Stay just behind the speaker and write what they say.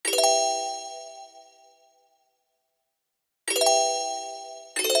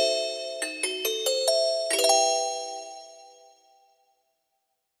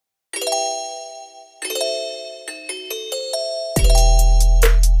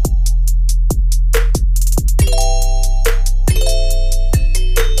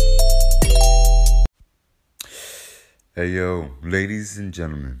Hey yo, ladies and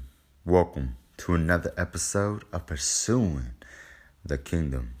gentlemen, welcome to another episode of Pursuing the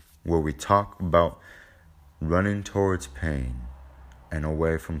Kingdom, where we talk about running towards pain and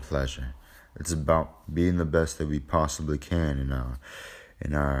away from pleasure. It's about being the best that we possibly can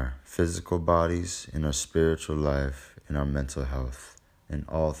in our physical bodies, in our spiritual life, in our mental health, and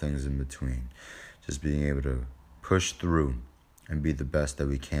all things in between. Just being able to push through and be the best that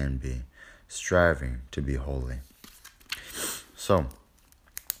we can be, striving to be holy. So,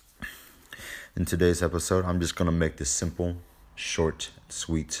 in today's episode, I'm just going to make this simple, short,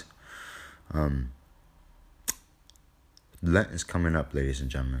 sweet. Lent is coming up, ladies and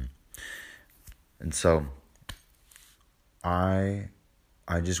gentlemen. And so, I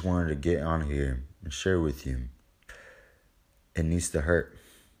just wanted to get on here and share with you. It needs to hurt.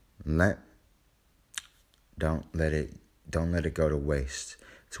 Lent, don't let it go to waste.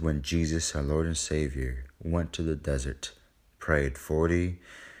 It's when Jesus, our Lord and Savior, went to the desert, prayed 40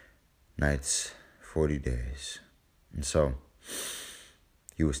 nights, 40 days. And so,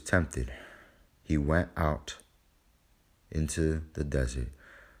 he was tempted. He went out into the desert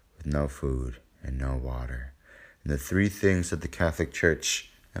with no food and no water. And the three things that the Catholic Church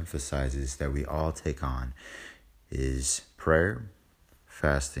emphasizes that we all take on is prayer,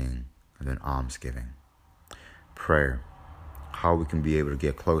 fasting, and then almsgiving. Prayer, how we can be able to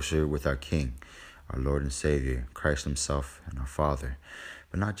get closer with our King, our Lord and Savior, Christ himself and our Father.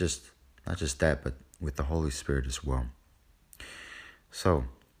 But not just that, but with the Holy Spirit as well. So,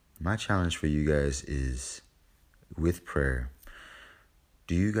 my challenge for you guys is with prayer.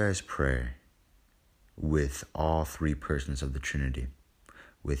 Do you guys pray with all three persons of the Trinity?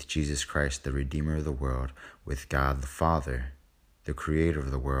 With Jesus Christ, the Redeemer of the world, with God the Father, the Creator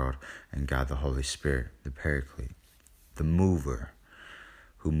of the world, and God the Holy Spirit, the Paraclete, the Mover,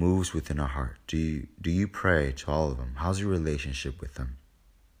 who moves within our heart. Do you pray to all of them? How's your relationship with them?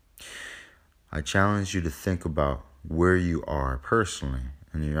 I challenge you to think about where you are personally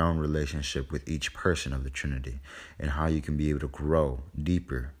in your own relationship with each person of the Trinity and how you can be able to grow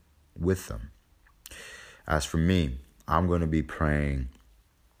deeper with them. As for me, I'm going to be praying.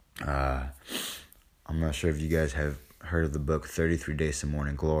 I'm not sure if you guys have heard of the book 33 Days to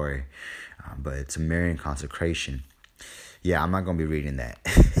Morning Glory, but it's a Marian consecration. Yeah, I'm not going to be reading that.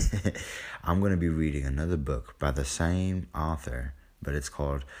 I'm going to be reading another book by the same author, but it's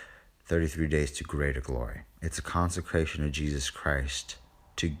called 33 Days to Greater Glory. It's a consecration of Jesus Christ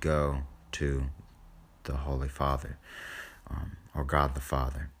to go to the Holy Father, or God the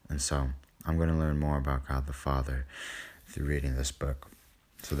Father. And so I'm going to learn more about God the Father through reading this book.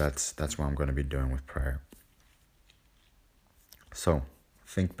 So that's what I'm going to be doing with prayer. So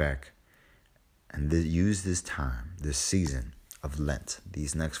think back and use this time, this season of Lent,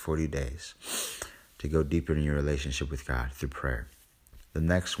 these next 40 days, to go deeper in your relationship with God through prayer. The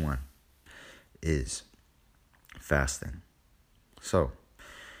next one is fasting. So,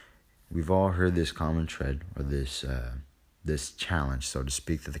 we've all heard this common thread, or this challenge, so to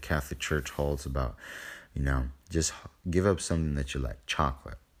speak, that the Catholic Church holds about, just give up something that you like,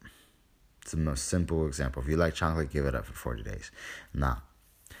 chocolate. It's the most simple example. If you like chocolate, give it up for 40 days. Nah.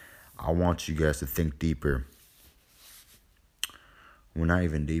 I want you guys to think deeper. Well, not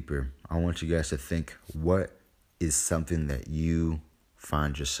even deeper. I want you guys to think, what is something that you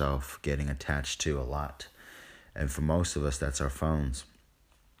find yourself getting attached to a lot? And for most of us, that's our phones.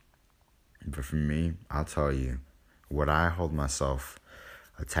 But for me, I'll tell you, what I hold myself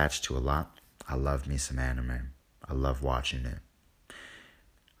attached to a lot, I love me some anime. I love watching it.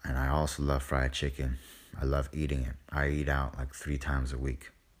 And I also love fried chicken. I love eating it. I eat out like 3 times a week.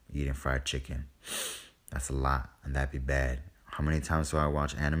 Eating fried chicken. That's a lot, and that'd be bad. How many times do I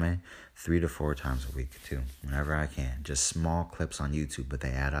watch anime? 3 to 4 times a week, too. Whenever I can. Just small clips on YouTube, but they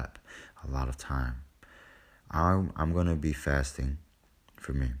add up a lot of time. I'm going to be fasting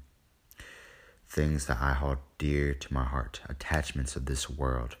for me. Things that I hold dear to my heart. Attachments of this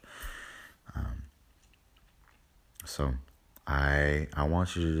world. So, I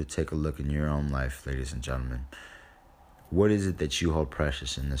want you to take a look in your own life, ladies and gentlemen. What is it that you hold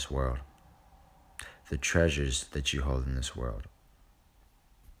precious in this world? The treasures that you hold in this world.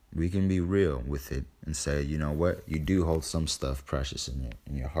 We can be real with it and say, you know what? You do hold some stuff precious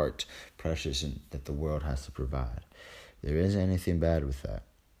in your heart, precious that the world has to provide. There isn't anything bad with that.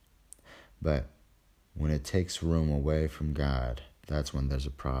 But when it takes room away from God, that's when there's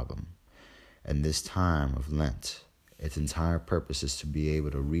a problem. And this time of Lent, its entire purpose is to be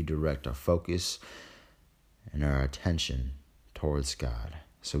able to redirect our focus and our attention towards God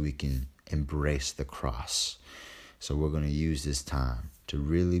so we can embrace the cross. So we're going to use this time to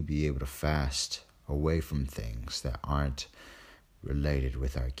really be able to fast away from things that aren't related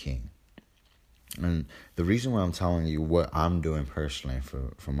with our King. And the reason why I'm telling you what I'm doing personally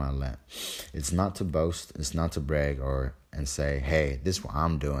for my Lent, it's not to boast, it's not to brag and say, hey, this is what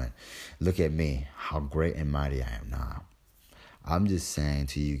I'm doing. Look at me, how great and mighty I am now. I'm just saying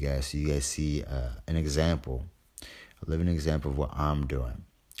to you guys, so you guys see an example, a living example of what I'm doing.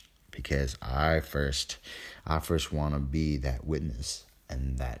 Because I first want to be that witness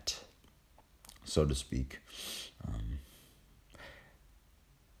and that, so to speak,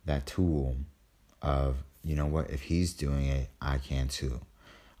 that tool of, you know what, if he's doing it, I can too.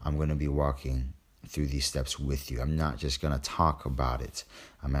 I'm going to be walking through these steps with you. I'm not just going to talk about it.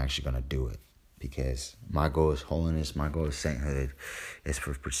 I'm actually going to do it. Because my goal is holiness, my goal is sainthood. It's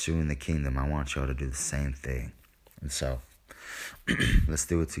for pursuing the kingdom. I want y'all to do the same thing. And so, let's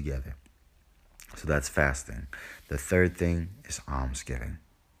do it together. So that's fasting. The third thing is almsgiving.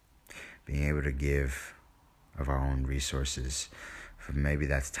 Being able to give of our own resources. Maybe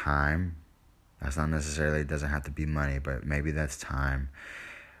that's time. That's not necessarily, it doesn't have to be money, but maybe that's time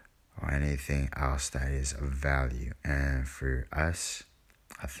or anything else that is of value. And for us,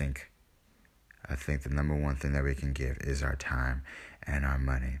 I think the number one thing that we can give is our time and our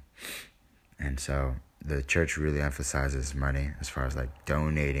money. And so the church really emphasizes money as far as like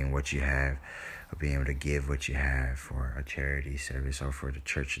donating what you have or being able to give what you have for a charity service or for the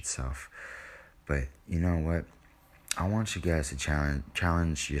church itself. But you know what? I want you guys to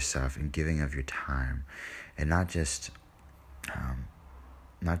challenge yourself in giving of your time, and not just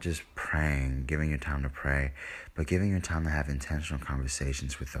praying, giving your time to pray, but giving your time to have intentional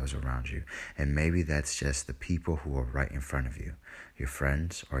conversations with those around you. And maybe that's just the people who are right in front of you, your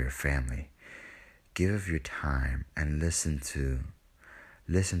friends or your family. Give of your time and listen to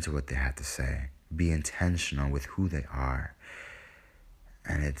what they have to say. Be intentional with who they are.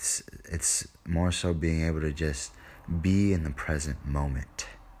 And it's more so being able to just be in the present moment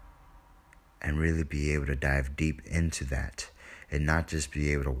and really be able to dive deep into that and not just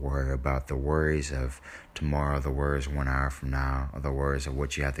be able to worry about the worries of tomorrow, the worries 1 hour from now, or the worries of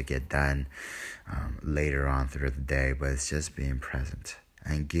what you have to get done later on through the day, but it's just being present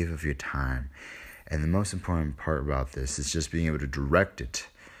and give of your time. And the most important part about this is just being able to direct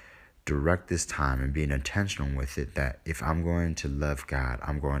this time and being intentional with it, that if I'm going to love God,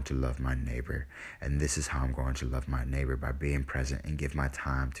 I'm going to love my neighbor. And this is how I'm going to love my neighbor, by being present and give my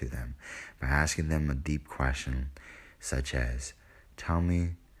time to them, by asking them a deep question such as, tell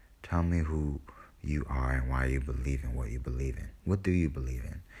me who you are and why you believe in what you believe in. What do you believe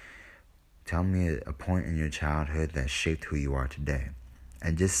in? Tell me a point in your childhood that shaped who you are today.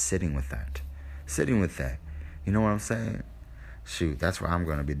 And just sitting with that. You know what I'm saying? Shoot, that's what I'm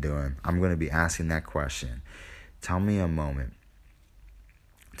going to be doing. I'm going to be asking that question. Tell me a moment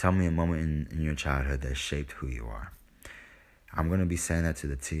in your childhood that shaped who you are. I'm going to be saying that to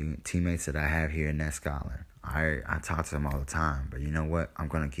the teammates that I have here in Nest Scotland. I talk to them all the time, but you know what? I'm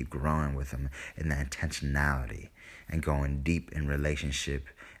going to keep growing with them in that intentionality and going deep in relationship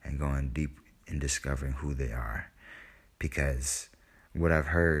and going deep in discovering who they are. Because what I've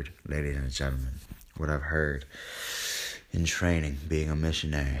heard, ladies and gentlemen, what I've heard in training, being a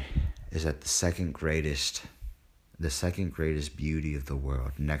missionary, is that the second greatest beauty of the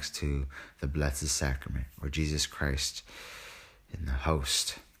world, next to the Blessed Sacrament or Jesus Christ in the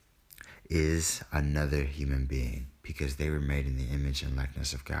host, is another human being, because they were made in the image and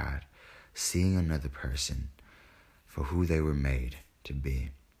likeness of God. Seeing another person for who they were made to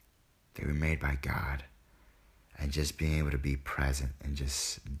be. They were made by God. And just being able to be present and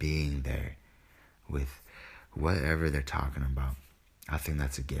just being there with whatever they're talking about. I think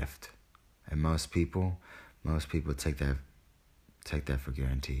that's a gift. And most people take that for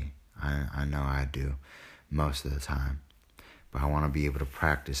guaranteed. I know I do most of the time. But I want to be able to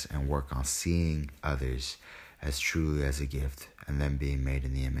practice and work on seeing others as truly as a gift, and then being made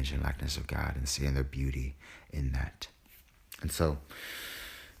in the image and likeness of God and seeing their beauty in that. And so,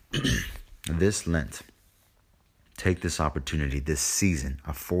 this Lent, take this opportunity, this season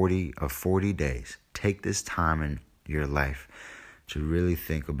of 40 days. Take this time in your life to really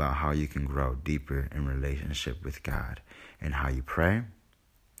think about how you can grow deeper in relationship with God, and how you pray,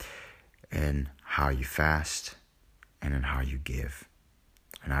 and how you fast, and in how you give.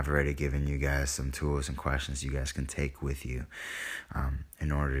 And I've already given you guys some tools and questions you guys can take with you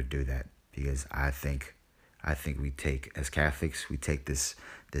in order to do that. Because I think we take, as Catholics, we take this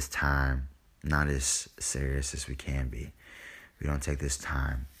time not as serious as we can be. We don't take this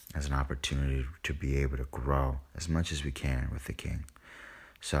time as an opportunity to be able to grow as much as we can with the King.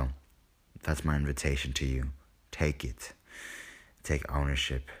 So that's my invitation to you. Take it. Take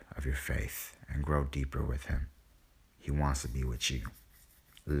ownership of your faith and grow deeper with him. He wants to be with you.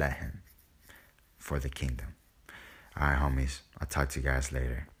 Let him, for the kingdom. All right, homies. I'll talk to you guys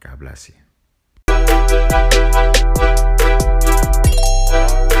later. God bless you.